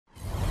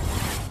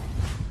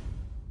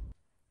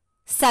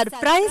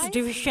Surprise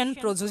division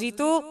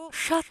প্রযোজিত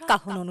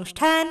সাতকাহন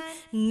অনুষ্ঠান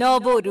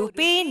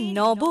নবরূপে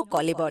নব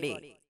কলেবরে।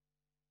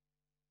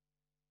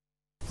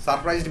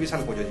 সারপ্রাইজ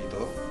ডিভিশন প্রযোজিত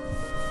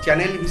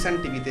চ্যানেল ভিশন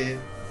টিভিতে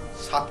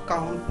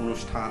সাতকাহন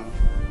অনুষ্ঠান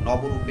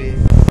নবরূপে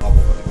নব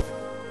কলেবরে।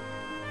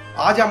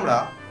 আজ আমরা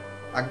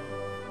এক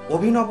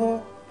অভিনব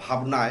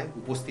ভাবনায়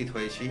উপস্থিত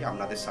হয়েছি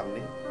আপনাদের সামনে।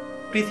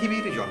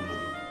 পৃথিবীর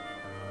জন্মদিন,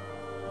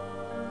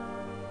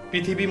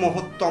 পৃথিবী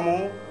মহত্তম,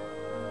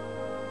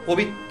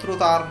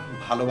 পবিত্রতার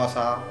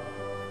ভালোবাসা,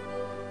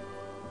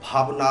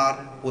 ভাবনার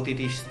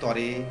প্রতিটি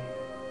স্তরে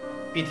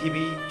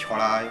পৃথিবী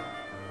ছড়ায়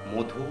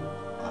মধু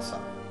আশা।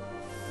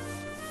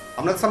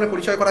 আপনাদের সামনে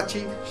পরিচয় করাচ্ছি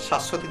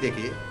শাশ্বতী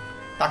দেখে,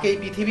 তাকে এই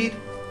পৃথিবীর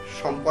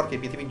সম্পর্কে,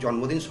 পৃথিবীর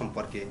জন্মদিন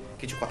সম্পর্কে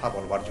কিছু কথা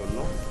বলবার জন্য।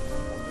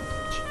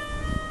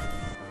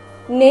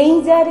 নেই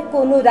যার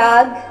কোনো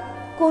রাগ,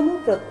 কোনো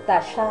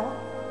প্রত্যাশা,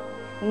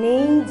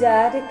 নেই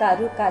যার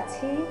কারো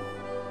কাছে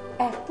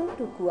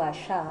এতটুকু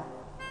আশা।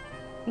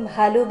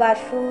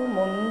 ভালোবাসো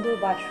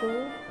মন্দবাসো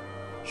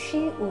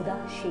সে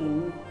উদাসীন,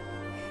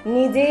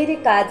 নিজের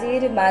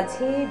কাজের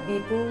মাঝে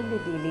বিপুল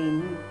বিলীন।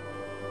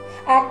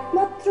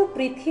 একমাত্র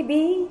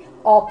পৃথিবী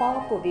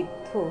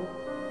অপাপবিদ্ধ,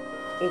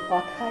 এ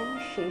কথাই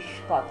শেষ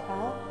কথা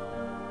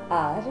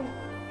আর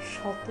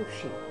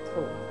শতসিদ্ধ।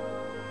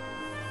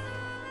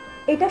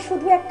 এটা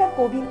শুধু একটা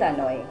কবিতা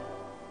নয়,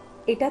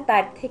 এটা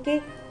তার থেকে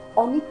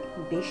অনেক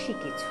বেশি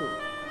কিছু।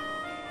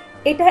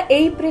 এটা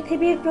এই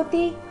পৃথিবীর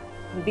প্রতি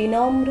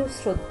বিনম্র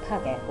শ্রদ্ধা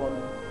জ্ঞাপন।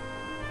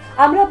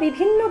 আমরা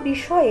বিভিন্ন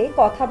বিষয়ে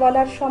কথা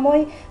বলার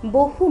সময়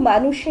বহু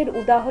মানুষের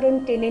উদাহরণ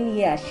টেনে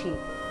নিয়ে আসি,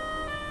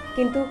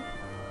 কিন্তু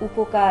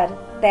উপকার,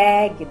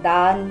 ত্যাগ,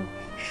 দান,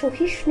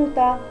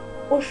 সহিষ্ণুতা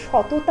ও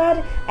সততার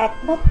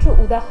একমাত্র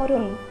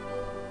উদাহরণ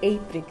এই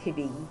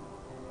পৃথিবী।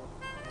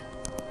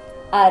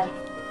 আর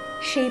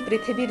সেই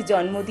পৃথিবীর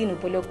জন্মদিন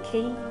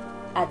উপলক্ষেই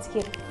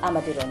আজকের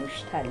আমাদের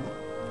অনুষ্ঠান।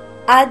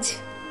 আজ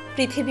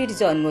পৃথিবীর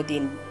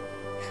জন্মদিন।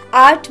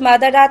 আর্ট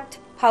মাদার আর্থ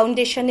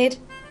ফাউন্ডেশনের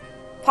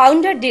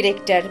ফাউন্ডার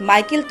ডিরেক্টর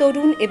মাইকেল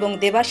তরুণ এবং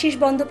দেবাশিস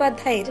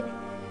বন্দ্যোপাধ্যায়ের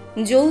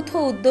যৌথ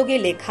উদ্যোগে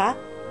লেখা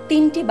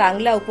 3টি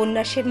বাংলা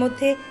উপন্যাসের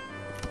মধ্যে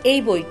এই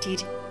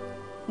বইটির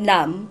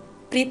নাম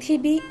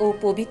পৃথিবী ও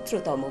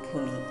পবিত্রতম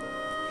ভূমি।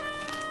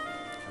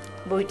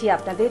 বইটি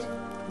আপনাদের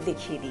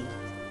দেখিয়ে দিই।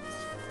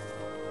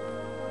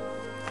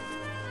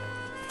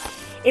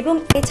 এবং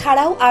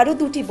এছাড়াও আরো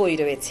 2টি বই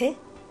রয়েছে।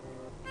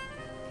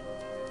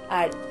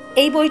 আর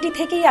এই বইটি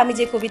থেকেই আমি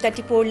যে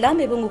কবিতাটি পড়লাম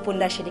এবং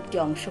উপন্যাসের একটি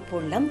অংশ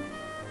পড়লাম।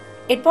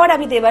 এরপর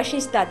আমি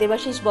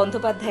দেবাশিস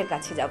বন্দ্যোপাধ্যায়ের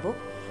কাছে যাব।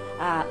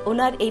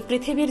 ওনার এই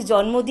পৃথিবীর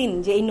জন্মদিন,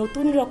 যে এই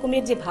নতুন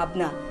রকমের যে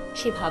ভাবনা,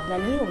 সেই ভাবনা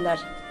নিয়ে ওনার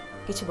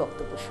কিছু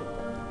বক্তব্য শুনব।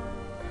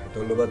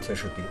 ধন্যবাদ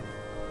শাশ্বতী।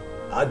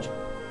 আজ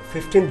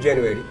 15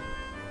 জানুয়ারি।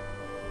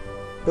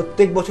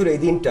 প্রত্যেক বছর এই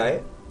দিনটায়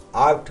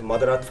আর্ট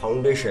মাদার আর্থ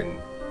ফাউন্ডেশন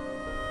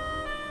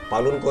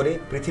পালন করে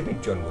পৃথিবীর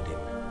জন্মদিন।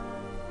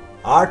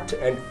 Art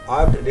and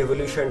art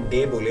revolution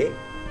day বলে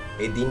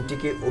এই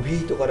দিনটিকে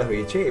অভিহিত করা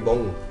হয়েছে এবং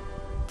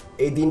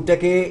এই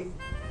দিনটাকে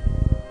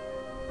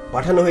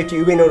পাঠানো হয়েছে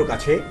ইউএনওর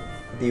কাছে।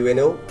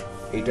 ইউএনও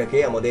এইটাকে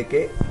আমাদেরকে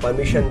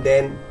পারমিশন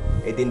দেন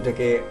এই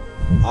দিনটাকে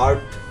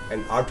art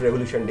and art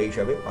revolution day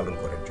হিসাবে পালন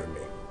করার জন্য।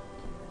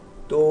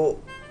 তো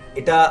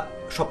এটা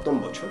 7ম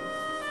বছর।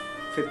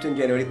 15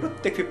 জানুয়ারি,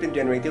 প্রত্যেক 15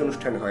 জানুয়ারিতে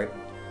অনুষ্ঠান হয়।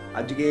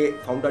 আজকে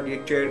ফাউন্ডার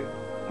ডিরেক্টর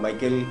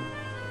মাইকেল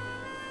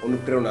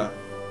অনুপ্রেরণা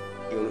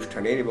এই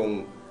অনুষ্ঠানের, এবং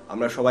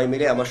আমরা সবাই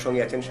মিলে, আমার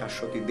সঙ্গে আছেন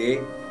শাশ্বতী দে।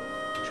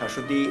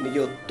 শাশ্বতী নিজে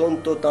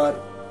অত্যন্ত তার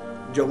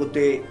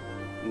জগতে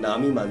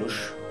নামী মানুষ।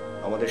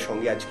 আমাদের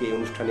সঙ্গে আজকে এই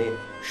অনুষ্ঠানে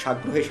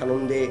সাগ্রহে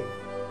সানন্দে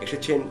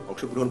এসেছেন,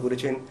 অংশগ্রহণ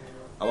করেছেন।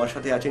 আমার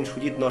সাথে আছেন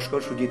সুজিত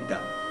নস্কর, সুজিত দা,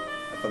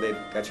 আপনাদের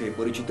কাছে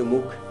পরিচিত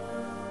মুখ,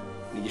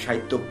 নিজে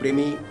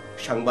সাহিত্যপ্রেমী,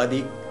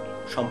 সাংবাদিক,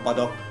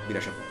 সম্পাদক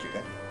বিরাসা পত্রিকা।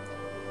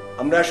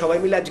 আমরা সবাই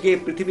মিলে আজকে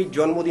পৃথিবীর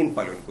জন্মদিন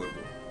পালন করব।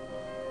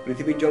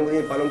 পৃথিবীর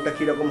জন্মদিন পালনটা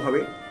কীরকম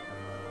হবে?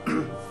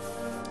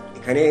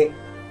 এখানে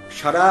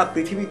সারা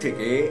পৃথিবী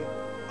থেকে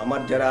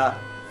আমার যারা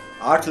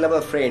আর্ট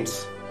লাভার ফ্রেন্ডস,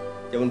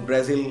 যেমন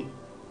ব্রাজিল,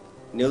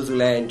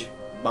 নিউজিল্যান্ড,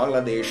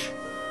 বাংলাদেশ,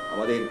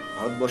 আমাদের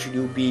ভারতবর্ষের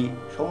ইউপি,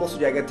 সমস্ত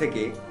জায়গা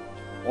থেকে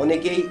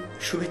অনেকেই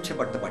শুভেচ্ছা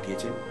বার্তা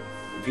পাঠিয়েছেন,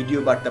 ভিডিও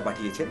বার্তা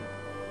পাঠিয়েছেন।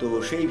 তো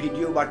সেই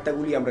ভিডিও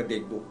বার্তাগুলি আমরা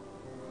দেখব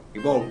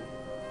এবং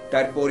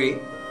তারপরে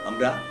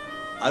আমরা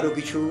আরও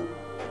কিছু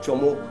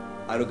চমক,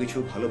 আরও কিছু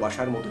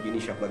ভালোবাসার মতো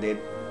জিনিস আপনাদের,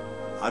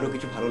 আরও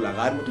কিছু ভালো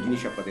লাগার মতো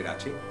জিনিস আপনাদের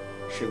আছে,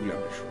 সেগুলো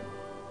আমরা শুনব।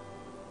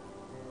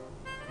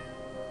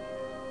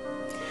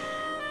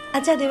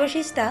 আচ্ছা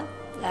দেবাশিসদা,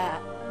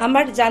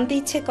 আমার জানতে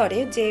ইচ্ছে করে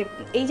যে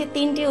এই যে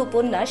 3টি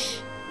উপন্যাস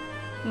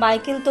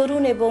মাইকেল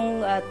তরুণ এবং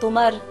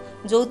তোমার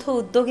যৌথ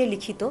উদ্যোগে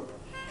লিখিত,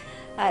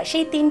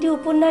 সেই 3টি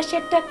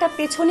উপন্যাসের একটা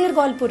পেছনের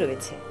গল্প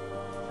রয়েছে।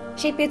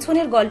 সেই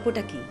পেছনের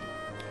গল্পটা কি?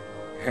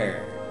 হ্যাঁ,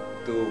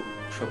 তো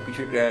সবকিছু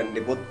একটা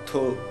নেপথ্য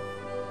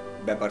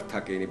ব্যাপার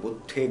থাকে,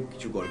 নেপথ্যে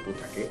কিছু গল্প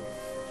থাকে।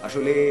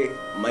 আসলে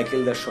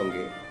মাইকেল দার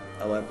সঙ্গে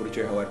আমার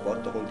পরিচয় হওয়ার পর,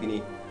 তখন তিনি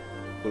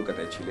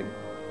কলকাতায় ছিলেন,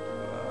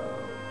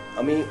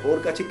 আমি ওর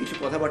কাছে কিছু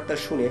কথাবার্তা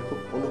শুনে খুব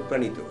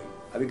অনুপ্রাণিত হই,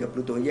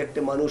 আবেগাপ্লুত হই।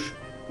 একটা মানুষ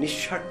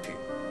নিঃস্বার্থে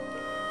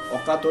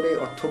অকাতরে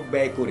অর্থ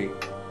ব্যয় করে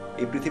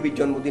এই পৃথিবীর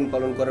জন্মদিন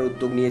পালন করার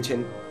উদ্যোগ নিয়েছেন।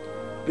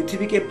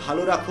 পৃথিবীকে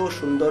ভালো রাখো,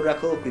 সুন্দর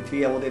রাখো,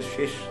 পৃথিবী আমাদের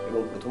শেষ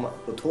এবং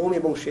প্রথম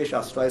এবং শেষ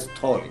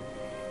আশ্রয়স্থল,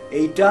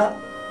 এইটা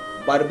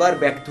বারবার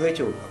ব্যক্ত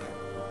হয়েছে ওর কথা।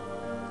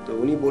 তো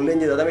উনি বললেন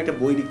যে দাদা আমি একটা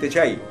বই লিখতে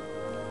চাই।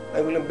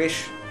 আমি বললাম বেশ,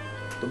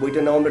 তো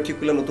বইটার নাম আমরা ঠিক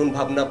করলাম নতুন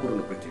ভাবনা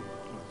পুরনো পৃথিবী।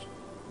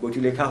 বইটি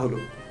লেখা হলো,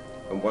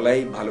 বলাই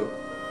ভালো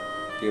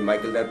যে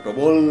মাইকেল দার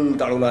প্রবল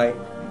তাড়নায়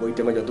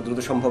বইটা আমার যত দ্রুত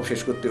সম্ভব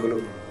শেষ করতে হলো।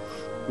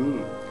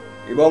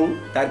 এবং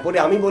তারপরে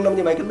আমি বললাম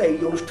যে মাইকেল দা এই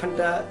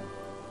অনুষ্ঠানটা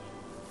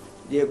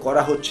যে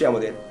করা হচ্ছে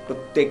আমাদের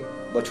প্রত্যেক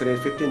বছরের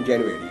 15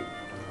 জানুয়ারি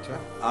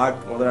আর্ট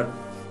মদার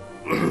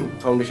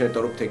ফাউন্ডেশনের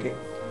তরফ থেকে,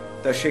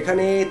 তা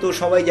সেখানে তো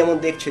সবাই যেমন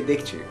দেখছে,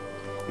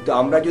 কিন্তু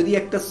আমরা যদি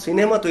একটা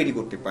সিনেমা তৈরি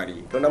করতে পারি,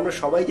 কারণ আমরা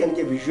সবাই জানি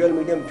যে ভিজুয়াল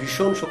মিডিয়াম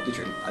ভীষণ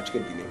শক্তিশালী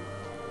আজকের দিনে,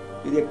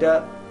 যদি একটা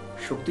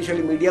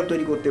শক্তিশালী মিডিয়াম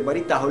তৈরি করতে পারি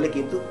তাহলে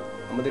কিন্তু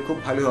আমাদের খুব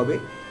ভালো হবে।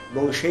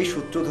 এবং সেই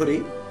সূত্র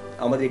ধরেই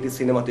আমাদের একটি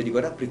সিনেমা তৈরি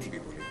করা পৃথিবী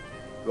বলে।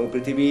 এবং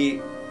পৃথিবী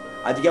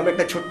আজকে আমরা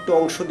একটা ছোট্ট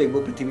অংশ দেখবো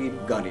পৃথিবীর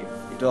গানে,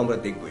 এটাও আমরা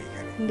দেখবো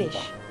এখানে। বেশ,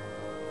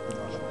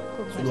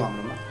 শুধু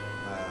আমরা না,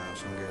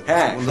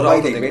 হ্যাঁ সবাই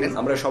দেখবেন,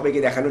 আমরা সবাইকে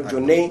দেখানোর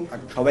জন্যই,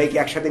 সবাইকে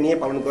একসাথে নিয়ে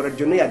পালন করার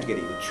জন্যই আজকের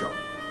এই উৎসব।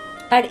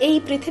 আর এই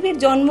পৃথিবীর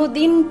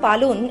জন্মদিন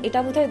পালন এটা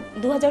বোধহয়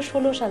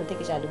 2016 সাল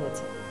থেকে চালু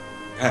হয়েছে।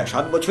 হ্যাঁ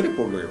 7 বছরে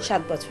পড়লো,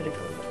 7 বছরে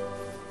পড়লো।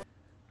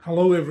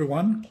 Hello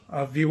everyone,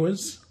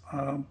 viewers.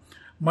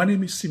 My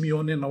name is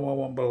Simeone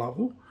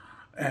Nawawambalavu,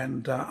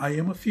 and I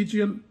am a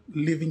Fijian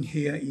living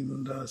here in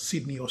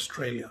Sydney,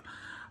 Australia.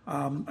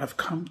 I've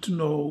come to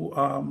know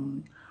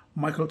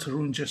Michael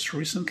Tarun just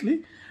recently,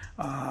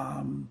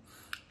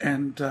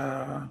 and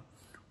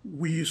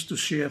we used to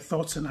share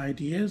thoughts and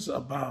ideas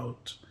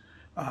about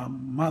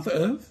Mother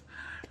Earth,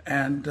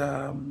 and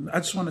I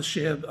just want to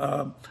share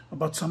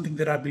about something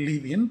that I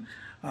believe in.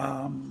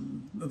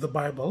 The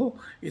Bible,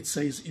 it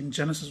says in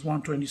Genesis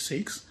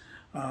 1:26,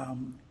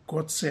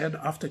 God said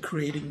after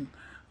creating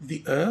the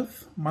earth,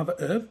 Mother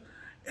Earth,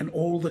 and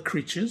all the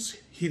creatures,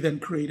 he then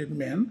created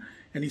men,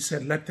 and he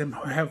said, let them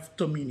have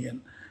dominion.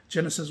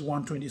 Genesis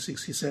 1:26,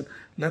 he said,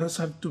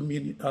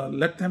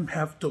 let them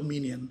have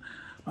dominion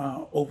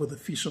over the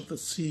fish of the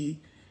sea,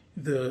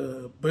 the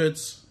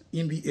birds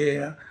in the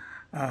air,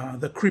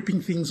 the creeping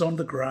things on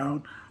the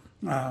ground.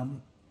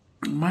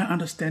 My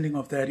understanding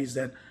of that is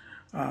that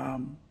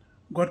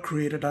God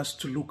created us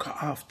to look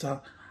after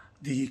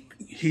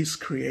His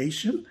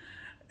creation,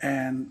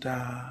 and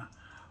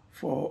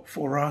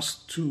for us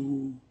to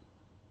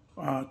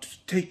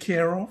take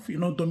care of.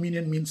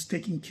 Dominion means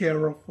taking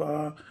care of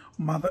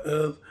Mother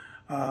Earth,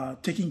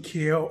 taking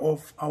care of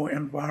our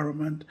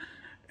environment,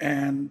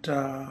 and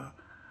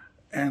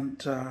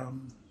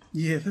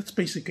yeah, that's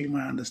basically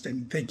my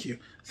understanding.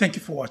 Thank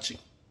you for watching.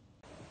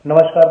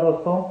 नमस्कार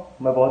दोस्तों,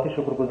 मैं बहुत ही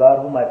शुक्रगुजार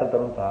हूँ Michael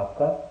तरुण साहब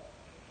का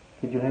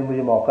कि जिन्होंने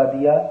मुझे मौका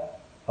दिया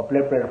अपने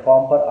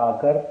प्लेटफॉर्म पर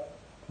आकर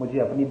मुझे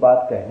अपनी बात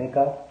कहने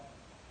का।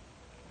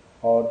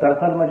 और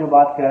दरअसल मैं जो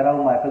बात कह रहा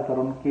हूँ माइकल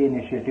तरुण के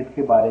इनिशिएटिव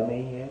के बारे में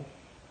ही है।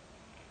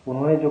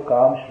 उन्होंने जो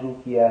काम शुरू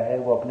किया है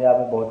वो अपने आप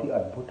में बहुत ही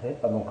अद्भुत है,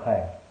 अनोखा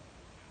है।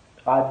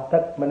 आज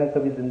तक मैंने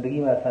कभी जिंदगी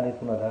में ऐसा नहीं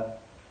सुना था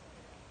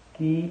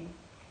कि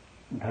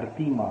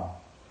धरती माँ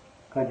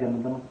का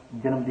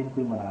जन्मदिन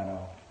कोई मना रहा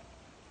हो।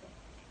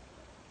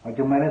 और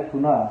जब मैंने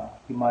सुना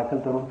कि माइकल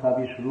तरुण साहब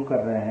ये शुरू कर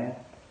रहे हैं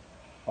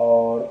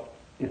और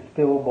इस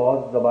पे वो बहुत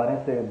ज़माने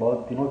से, बहुत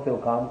दिनों से वो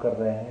काम कर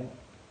रहे हैं,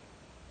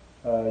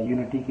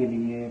 यूनिटी के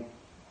लिए,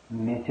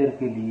 नेचर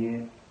के लिए,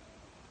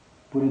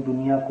 पूरी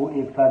दुनिया को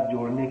एक साथ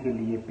जोड़ने के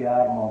लिए,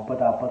 प्यार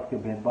मोहब्बत आपस के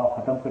भेदभाव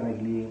ख़त्म करने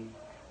के लिए,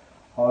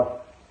 और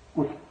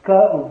उसका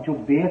जो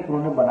बेस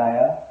उन्होंने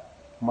बनाया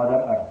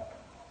मदर अर्थ,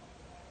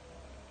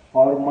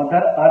 और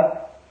मदर अर्थ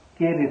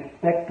के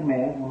रिस्पेक्ट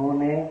में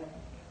उन्होंने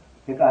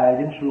एक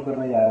आयोजन शुरू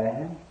करने जा रहे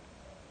हैं,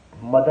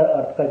 मदर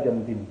अर्थ का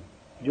जन्मदिन,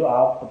 जो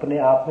अपने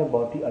आप में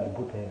बहुत ही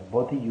अद्भुत है,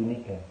 बहुत ही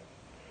यूनिक है।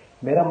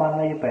 मेरा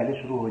मानना ये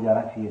पहले शुरू हो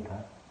जाना चाहिए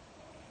था,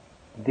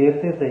 देर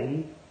से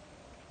सही,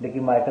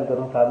 लेकिन माइकल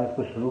तरुण साहब ने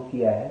इसको शुरू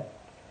किया है।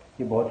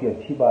 ये बहुत ही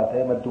अच्छी बात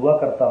है। मैं दुआ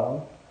करता हूँ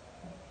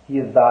कि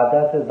ये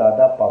ज़्यादा से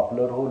ज़्यादा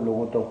पॉपुलर हो,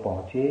 लोगों तक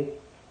पहुँचे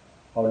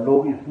और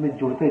लोग इसमें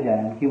जुड़ते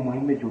जाएं, उनकी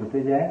मुहिम में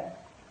जुड़ते जाएं,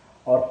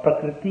 और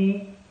प्रकृति,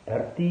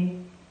 धरती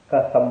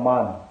का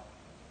सम्मान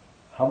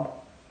हम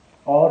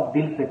और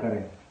दिल से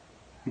करें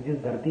कि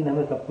जिस धरती ने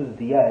हमें सब कुछ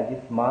दिया है,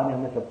 जिस माँ ने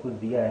हमें सब कुछ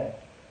दिया है,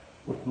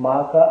 उस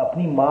माँ का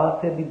अपनी माँ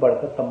से भी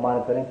बढ़कर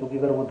सम्मान करें, क्योंकि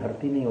अगर वो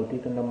धरती नहीं होती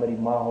तो न मेरी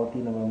माँ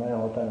होती, न मैं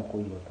होता, न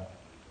कोई होता।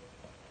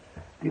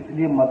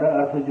 इसलिए मदर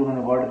अर्थ जो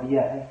उन्होंने वर्ड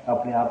दिया है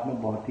अपने आप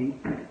में बहुत ही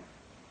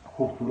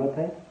खूबसूरत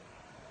है,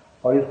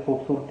 और इस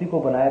खूबसूरती को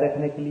बनाए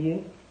रखने के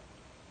लिए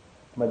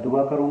मैं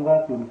दुआ करूंगा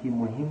कि उनकी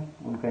मुहिम,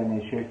 उनका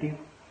इनिशिएटिव,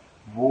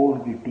 वो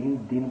उनकी टीम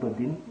दिन ब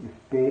दिन इस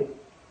पे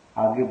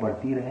आगे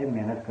बढ़ती रहे,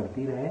 मेहनत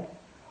करती रहे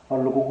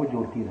और लोगों को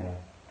जोड़ती रहे।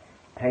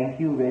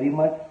 Thank you very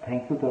much,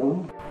 thank you तरुण।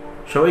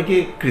 সবাইকে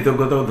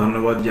কৃতজ্ঞতা ও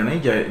ধন্যবাদ জানাই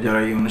যারা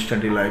এই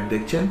অনুষ্ঠানটি লাইভ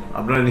দেখছেন।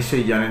 আপনারা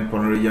নিশ্চয়ই জানেন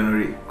 15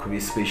 জানুয়ারি খুবই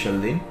স্পেশাল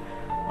দিন।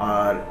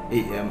 আর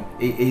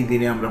এই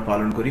দিনে আমরা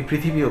পালন করি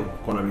পৃথিবী ও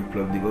কলা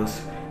বিপ্লব দিবস।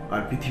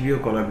 আর পৃথিবী ও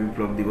কলা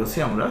বিপ্লব দিবসে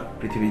আমরা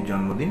পৃথিবীর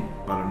জন্মদিন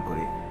পালন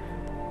করি।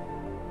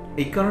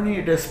 এই কারণেই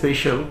এটা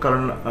স্পেশাল,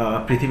 কারণ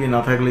পৃথিবী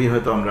না থাকলেই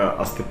হয়তো আমরা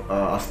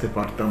আসতে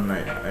পারতাম না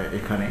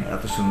এখানে,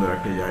 এত সুন্দর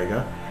একটা জায়গা।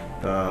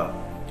 তা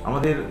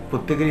আমাদের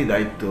প্রত্যেকেরই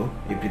দায়িত্ব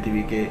এই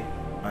পৃথিবীকে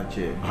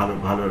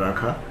ভালো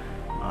রাখা।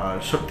 আর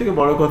সবথেকে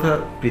বড় কথা,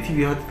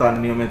 পৃথিবী হয়তো তার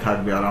নিয়মে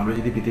থাকবে, আর আমরা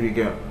যদি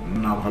পৃথিবীকে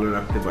না ভালো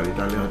রাখতে পারি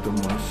তাহলে হয়তো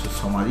মনুষ্য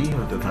সমাজই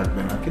হয়তো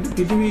থাকবে না, কিন্তু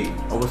পৃথিবী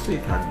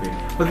অবশ্যই থাকবে,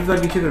 হয়তো তার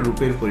কিছুটা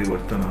রূপের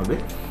পরিবর্তন হবে।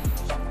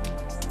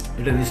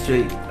 এটা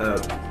নিশ্চয়ই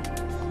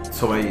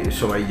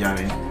সবাই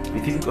জানেন,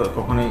 পৃথিবী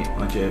কখনোই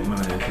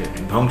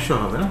ধ্বংস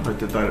হবে না,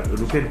 হয়তো তার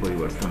রূপের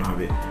পরিবর্তন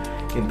হবে।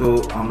 কিন্তু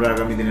আমরা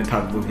আগামী দিনে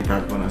থাকবো কি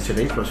থাকবো না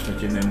সেটাই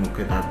প্রশ্নচিহ্নের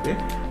মুখে থাকবে।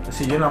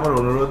 সেই জন্য আমার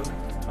অনুরোধ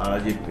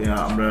যে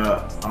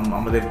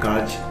আমাদের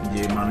কাজ,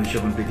 যে মানুষ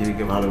যখন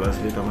পৃথিবীকে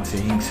ভালোবাসবে তখন সে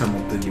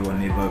হিংসামুক্ত জীবন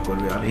নির্বাহ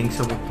করবে। আর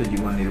হিংসামুক্ত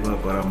জীবন নির্বাহ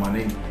করা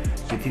মানেই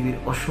পৃথিবীর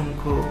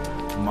অসংখ্য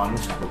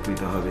মানুষ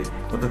উপকৃত হবে।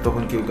 অর্থাৎ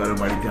তখন কেউ কারো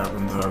বাড়িতে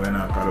আগুন ধরাবে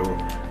না, কারো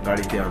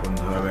গাড়িতে আগুন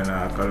ধরাবে না,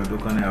 কারো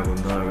দোকানে আগুন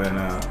ধরাবে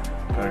না,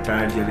 কারো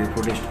টায়ার জ্বালিয়ে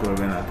প্রোটেস্ট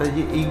করবে না। তাই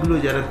যে এইগুলো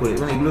যারা করে,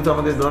 এগুলো তো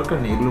আমাদের দরকার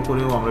নেই, এগুলো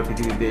করেও আমরা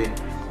পৃথিবীতে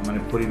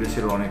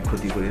পরিবেশের অনেক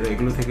ক্ষতি করি।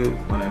 এগুলো থেকে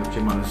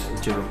মানুষ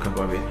রক্ষা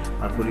পাবে।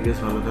 আর পরিবেশ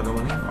ভালো থাকা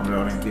মানে আমরা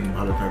অনেকদিন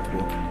ভালো থাকবো,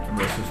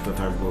 আমরা সুস্থ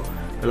থাকবো।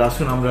 তাহলে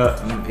আসুন আমরা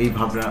এই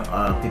ভাবনা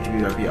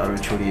পৃথিবীব্যাপী আরও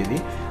ছড়িয়ে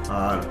দিই।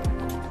 আর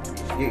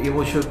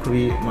এবছর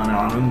খুবই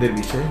আনন্দের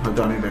বিষয়, হয়তো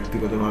আমি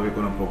ব্যক্তিগতভাবে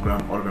কোনো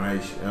প্রোগ্রাম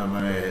অর্গানাইজ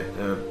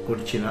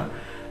করছি না,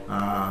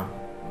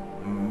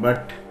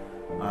 বাট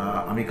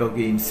আমি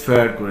কাউকে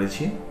ইন্সপায়ার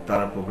করেছি,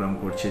 তারা প্রোগ্রাম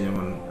করছে,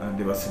 যেমন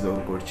দেবাশিস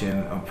বাবু করছেন,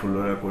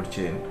 ফুল্লরা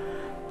করছেন,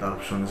 তার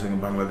সঙ্গে সঙ্গে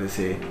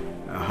বাংলাদেশে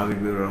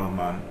হাবিবুর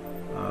রহমান,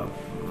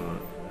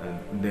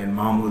 দেন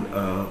মাহমুদ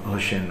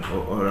হোসেন,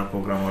 ওরা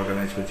প্রোগ্রাম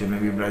অর্গানাইজ করছে।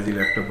 মেবি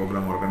ব্রাজিলে একটা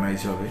প্রোগ্রাম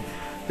অর্গানাইজ হবে।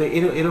 তো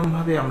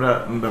এরকমভাবে আমরা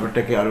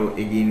ব্যাপারটাকে আরও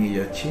এগিয়ে নিয়ে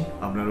যাচ্ছি।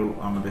 আপনারাও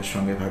আমাদের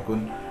সঙ্গে থাকুন,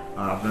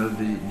 আর আপনারও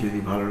যদি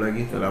ভালো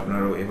লাগে তাহলে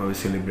আপনারাও এভাবে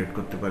সেলিব্রেট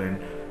করতে পারেন।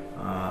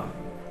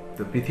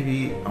 তো পৃথিবী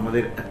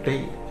আমাদের একটাই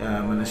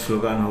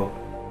স্লোগান হোক,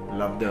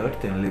 love the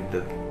earth and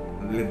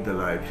leave the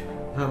life.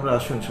 আমরা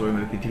আসুন সবাই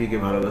মিলে পৃথিবীকে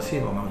ভালোবাসি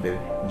এবং আমাদের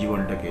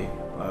জীবনটাকে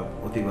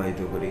অতিবাহিত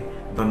করি।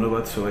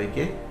 ধন্যবাদ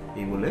সবাইকে,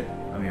 এই বলে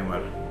আমি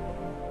আমার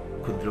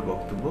ক্ষুদ্র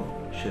বক্তব্য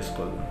শেষ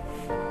করলাম।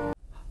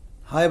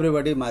 Hi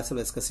everybody, myself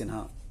S.K.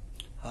 Sinha.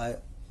 Hi,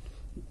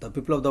 the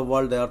people of the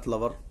world, the earth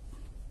lover.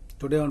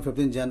 Today on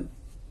 15th Jan,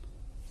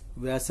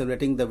 we are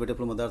celebrating the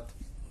beautiful Mother Earth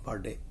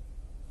birthday.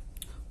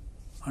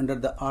 Under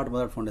the Art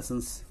Mother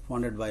Foundations,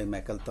 founded by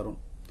Michael Tarun,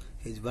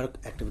 his work,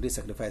 activity,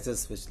 sacrifices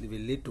which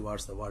will lead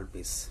towards the world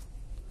peace.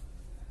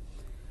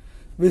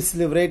 We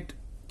celebrate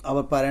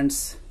our parents,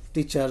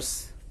 teachers,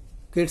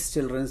 kids,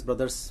 children,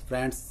 brothers,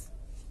 friends,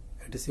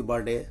 etc.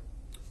 birthday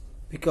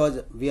because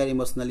we are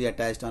emotionally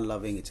attached and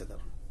loving each other.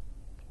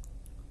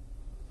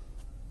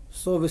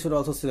 So we should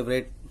also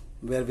celebrate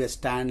where we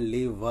stand,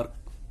 live, work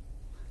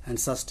and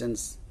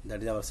sustenance. That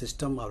is our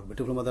system, our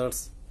beautiful mothers.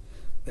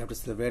 We have to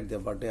celebrate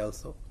their birthday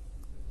also,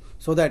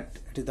 so that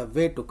it is the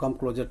way to come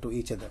closer to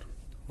each other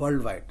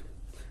worldwide.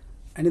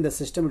 And in the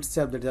system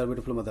itself, that is our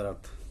beautiful Mother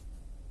Earth.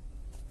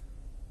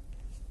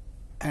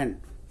 And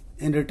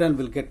in return,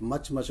 we'll get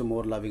much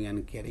more loving and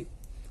caring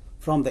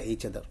from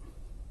each other,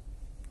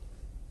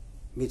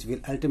 which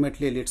will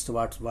ultimately lead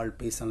towards world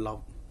peace and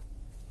love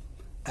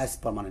as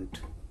permanent.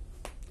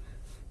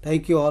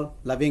 Thank you all,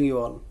 loving you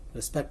all,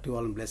 respect you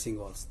all, and blessing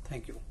you all.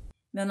 Thank you.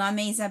 Meu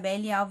nome é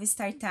Isabelle Alves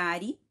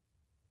Tartari,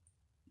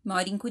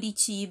 moro em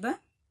Curitiba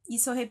e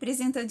sou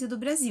representante do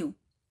Brasil.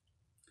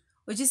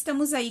 Hoje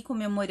estamos aí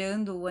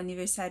comemorando o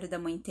aniversário da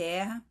Mãe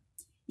Terra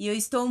e eu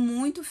estou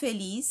muito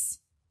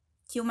feliz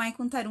que o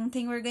Michael Tarun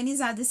tenha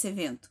organizado esse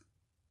evento.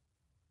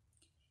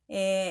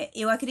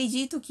 Eu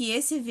acredito que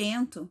esse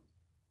evento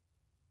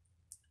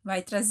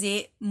vai trazer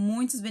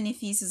muitos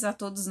benefícios a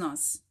todos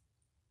nós,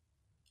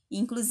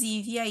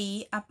 inclusive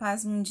aí a paz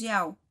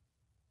mundial.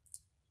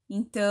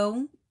 Então,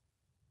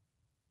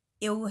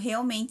 eu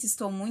realmente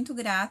estou muito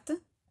grata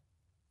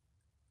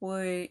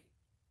por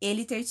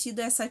ele ter tido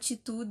essa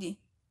atitude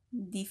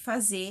de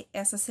fazer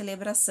essa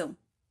celebração.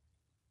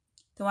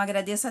 Então,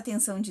 agradeço a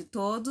atenção de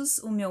todos,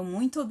 o meu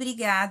muito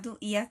obrigado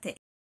e até.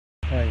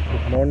 Hi,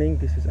 good morning.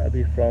 This is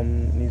Abhi from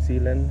New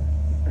Zealand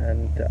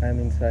and I'm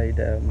inside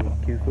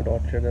Q-Food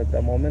Orchard at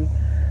the moment.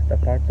 The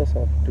purpose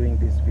of doing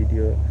this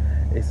video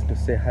is to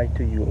say hi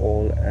to you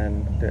all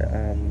and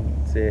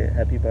say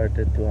happy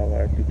birthday to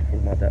our beautiful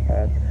Mother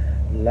Earth.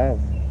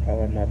 Love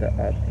our Mother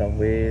Earth the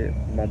way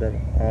Mother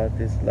Earth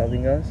is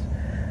loving us.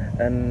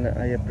 And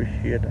I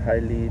appreciate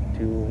highly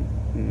to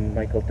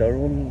Michael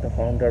Tarun, the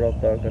founder of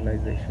the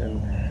organization.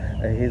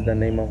 He's the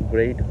name of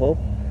Great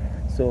Hope.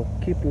 So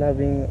keep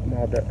loving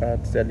Mother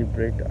Earth,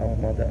 celebrate our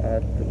Mother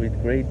Earth with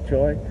great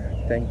joy.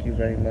 Thank you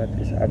very much.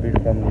 It's Abir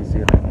from New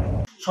Zealand.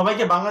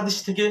 সবাইকে বাংলাদেশ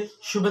থেকে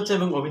শুভেচ্ছা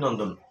এবং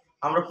অভিনন্দন।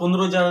 আমরা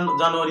 15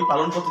 জানুয়ারি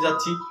পালন করতে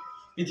যাচ্ছি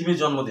পৃথিবীর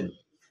জন্মদিন।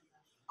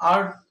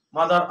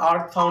 মাদার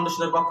আর্থ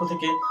ফাউন্ডেশনের পক্ষ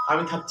থেকে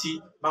আমি থাকছি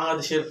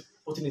বাংলাদেশের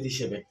প্রতিনিধি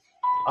হিসেবে।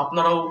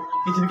 আপনারাও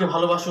পৃথিবীকে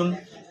ভালোবাসুন,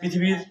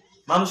 পৃথিবীর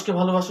মানুষকে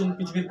ভালোবাসুন,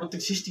 পৃথিবীর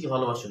প্রত্যেক সৃষ্টিকে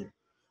ভালোবাসুন।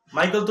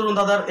 মাইকেল তরুণ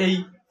দাদার এই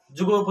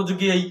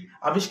যুগোপযোগী এই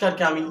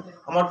আবিষ্কারকে আমি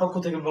আমার পক্ষ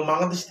থেকে এবং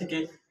বাংলাদেশ থেকে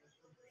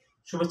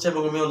শুভেচ্ছা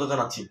এবং অভিনন্দন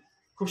জানাচ্ছি।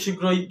 খুব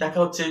শীঘ্রই দেখা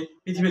হচ্ছে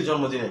পৃথিবীর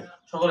জন্মদিনে।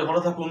 সকলে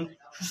ভালো থাকুন,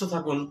 সুস্থ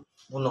থাকুন।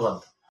 ধন্যবাদ।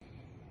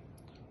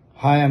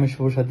 হাই, আমি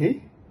শুভসাথী,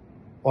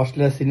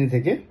 অস্ট্রেলিয়া সিডনি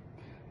থেকে।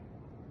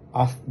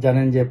 আজ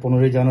জানেন যে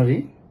 15 জানুয়ারি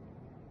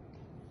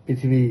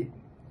পৃথিবী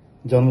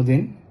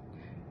জন্মদিন।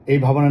 এই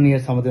ভাবনা নিয়ে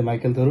এসেছে আমাদের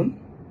মাইকেল তরুণ,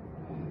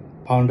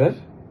 ফাউন্ডার।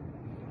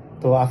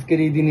 তো আজকের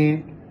এই দিনে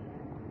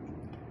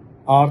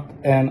আর্থ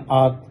অ্যান্ড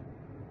আর্থ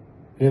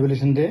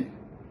রেভলিউশন ডে,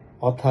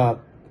 অর্থাৎ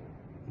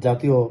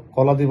জাতীয়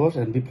কলা দিবস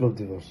অ্যান্ড বিপ্লব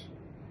দিবস।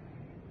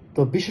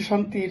 তো বিশ্ব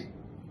শান্তির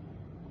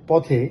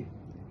পথে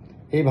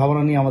এই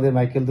ভাবনা নিয়ে আমাদের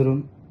মাইকেল তরুণ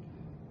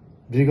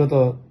বিগত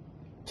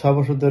 6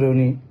 বছর ধরে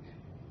উনি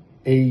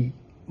এই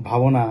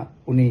ভাবনা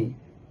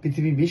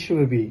পৃথিবী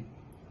বিশ্বব্যাপী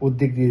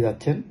উদ্যোগ দিয়ে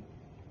যাচ্ছেন।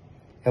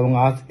 এবং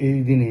আজ এই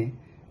দিনে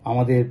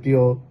আমাদের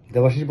প্রিয়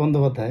দেবাশিস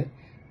বন্দ্যোপাধ্যায়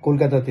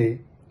কলকাতাতে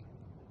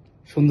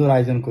সুন্দর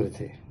আয়োজন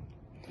করেছে।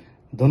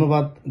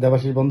 ধন্যবাদ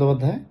দেবাশিস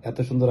বন্দ্যোপাধ্যায় এত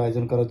সুন্দর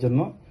আয়োজন করার জন্য,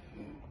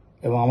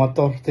 এবং আমার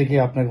তরফ থেকে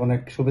আপনাকে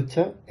অনেক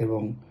শুভেচ্ছা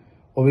এবং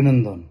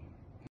অভিনন্দন।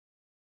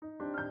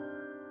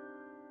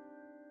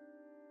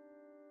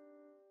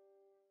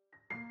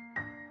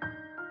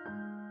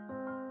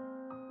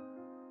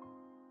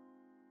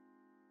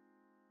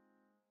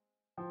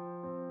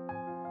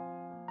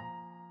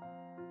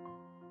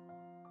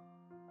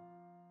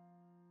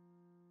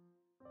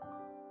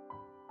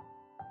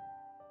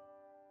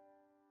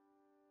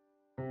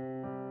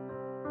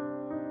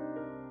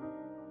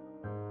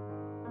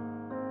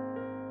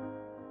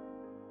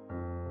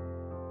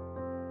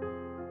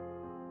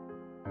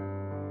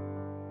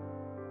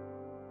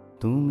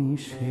 তুমি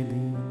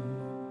সেদিন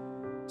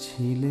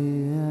ছিলে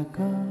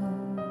একা,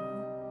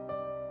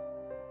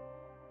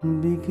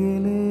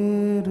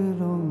 বিকেলের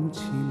রং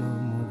ছিল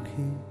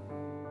মুখে,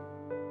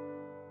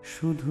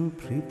 শুধু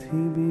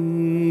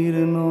পৃথিবীর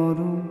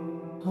নরম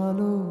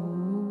আলো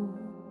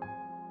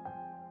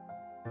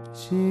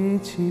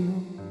চেয়েছিল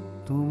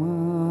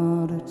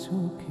তোমার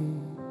চোখে।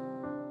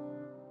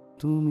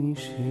 তুমি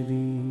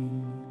সেদিন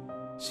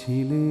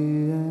ছিলে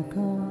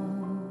একা,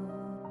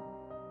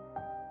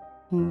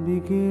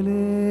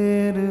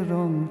 বিকেলের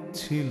রং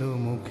ছিল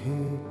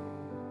মুখে,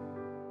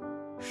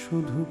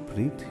 শুধু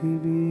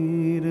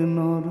পৃথিবীর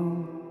নরম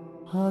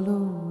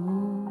আলো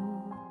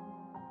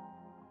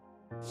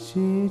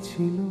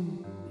চেয়েছিল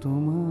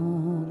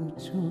তোমার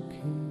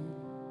চোখে।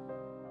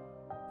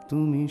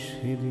 তুমি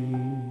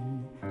সেদিন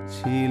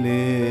ছিলে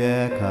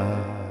একা।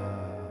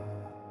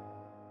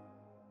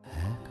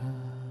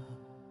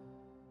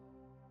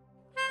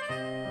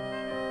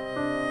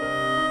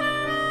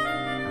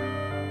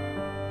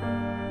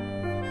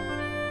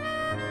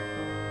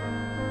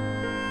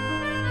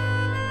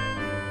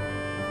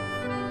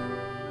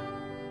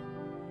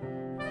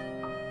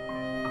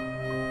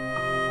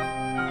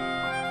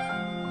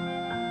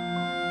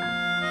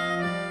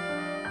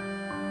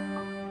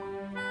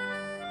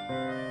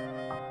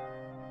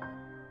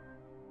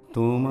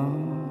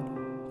 তোমার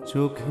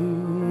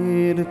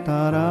চোখের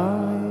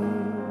তারায়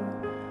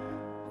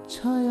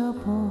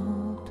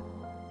ছায়াপথ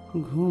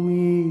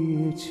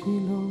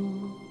ঘুমিয়েছিল,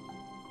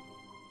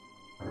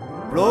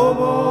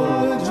 প্রবল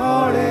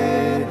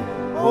ঝড়ের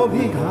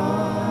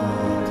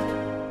অভিঘাত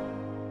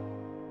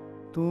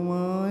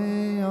তোমায়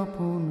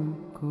আপন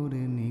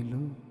করে নিল।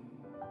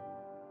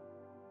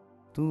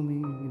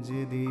 তুমি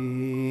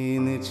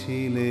যেদিন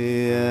ছিলে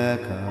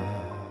একা।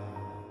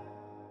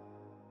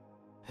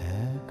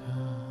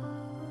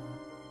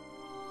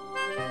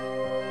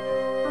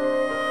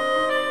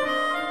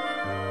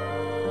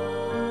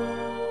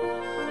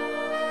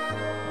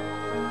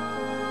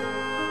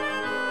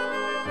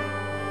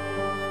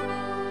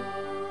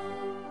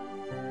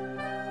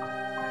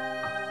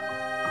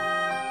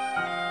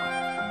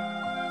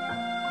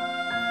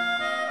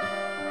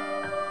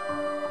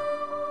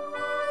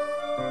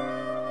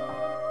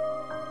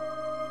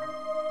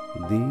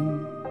 দিন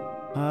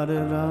আর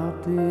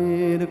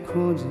রাতের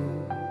খোঁজে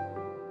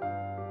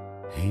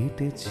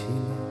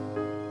হেঁটেছিলে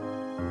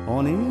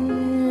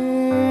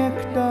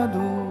অনেকটা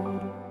দূর,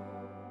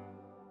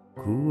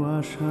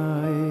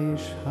 কুয়াশায়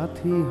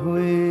সাথী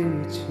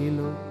হয়েছিল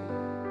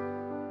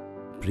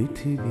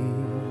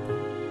পৃথিবীর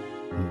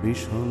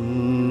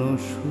বিষণ্ণ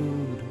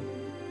সুর।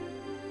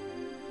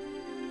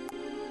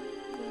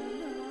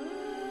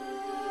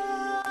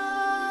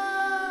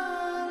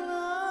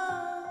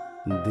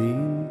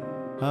 দিন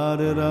আর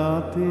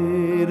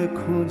রাতের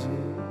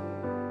খোঁজে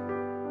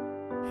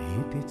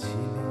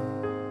হেঁটেছিলে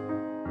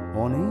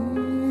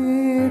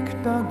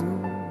অনেকটা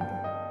দূর,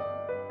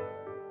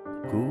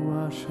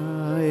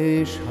 কুয়াশায়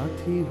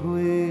সাথী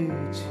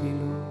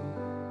হয়েছিল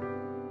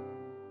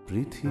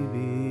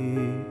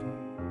পৃথিবীর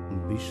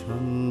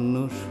বিষণ্ণ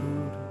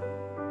সুর।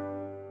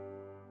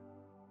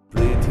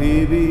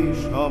 পৃথিবী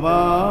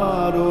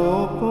সবার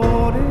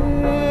ওপরে,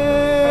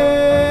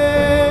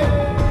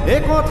 এ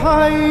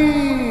কথাই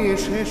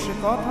শেষ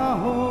কথা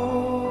হোক।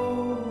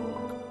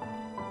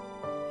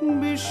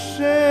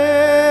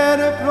 বিশ্বের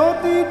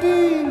প্রতিটি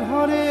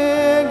ঘরে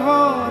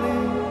ঘরে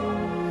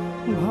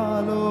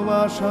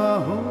ভালোবাসা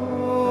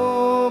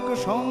হোক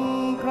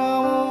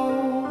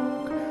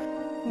সংক্রামক,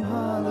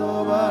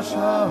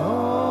 ভালোবাসা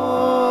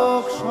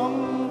হোক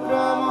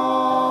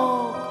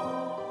সংক্রামক,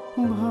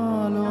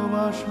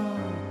 ভালোবাসা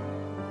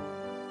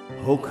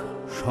হোক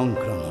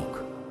সংক্রামক।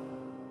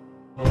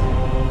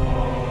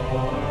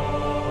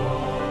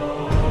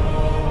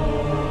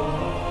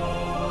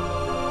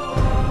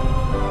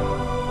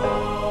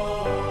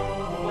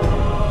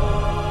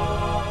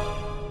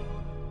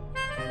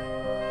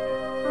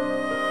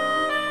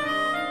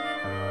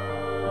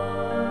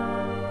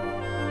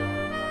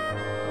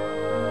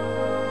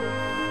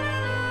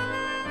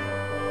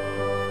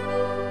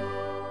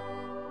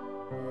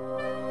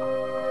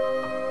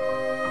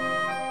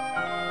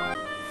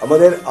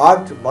 আমাদের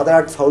মাদার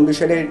আর্থ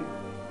ফাউন্ডেশনের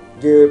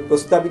যে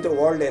প্রস্তাবিত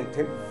ওয়ার্ল্ড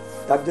অ্যান্থেম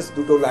তার জাস্ট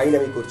দুটো লাইন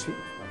আমি করছি।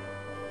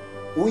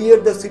 We are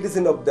the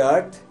citizen of the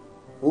earth,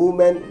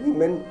 women,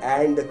 women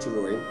and the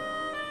children,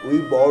 we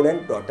born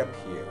and brought up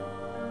here.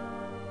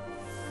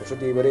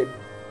 সত্যি এবারে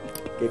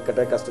কেক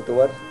কাটার কাজটা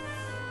তোমার।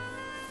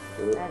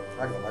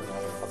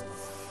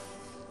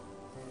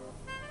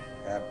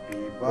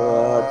 Happy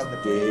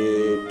birthday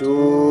to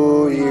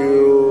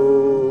you,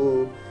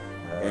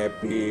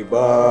 happy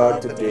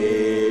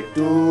birthday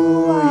to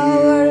our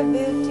you,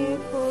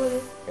 beautiful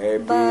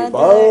happy Mother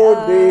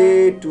birthday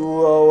Earth. to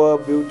our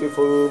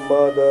beautiful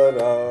Mother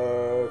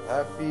Earth,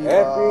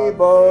 Happy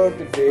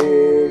birthday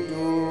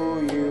to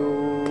you,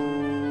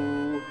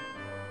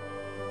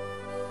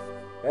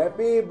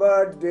 happy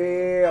birthday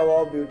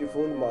our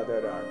beautiful Mother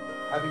Earth.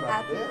 Happy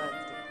birthday.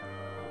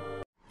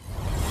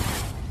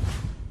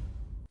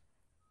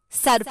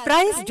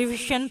 Surprise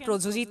division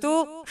প্রযোজিত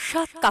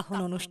সাতকাহন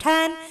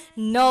অনুষ্ঠান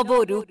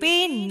নবরূপে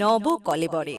নব কলেবরে।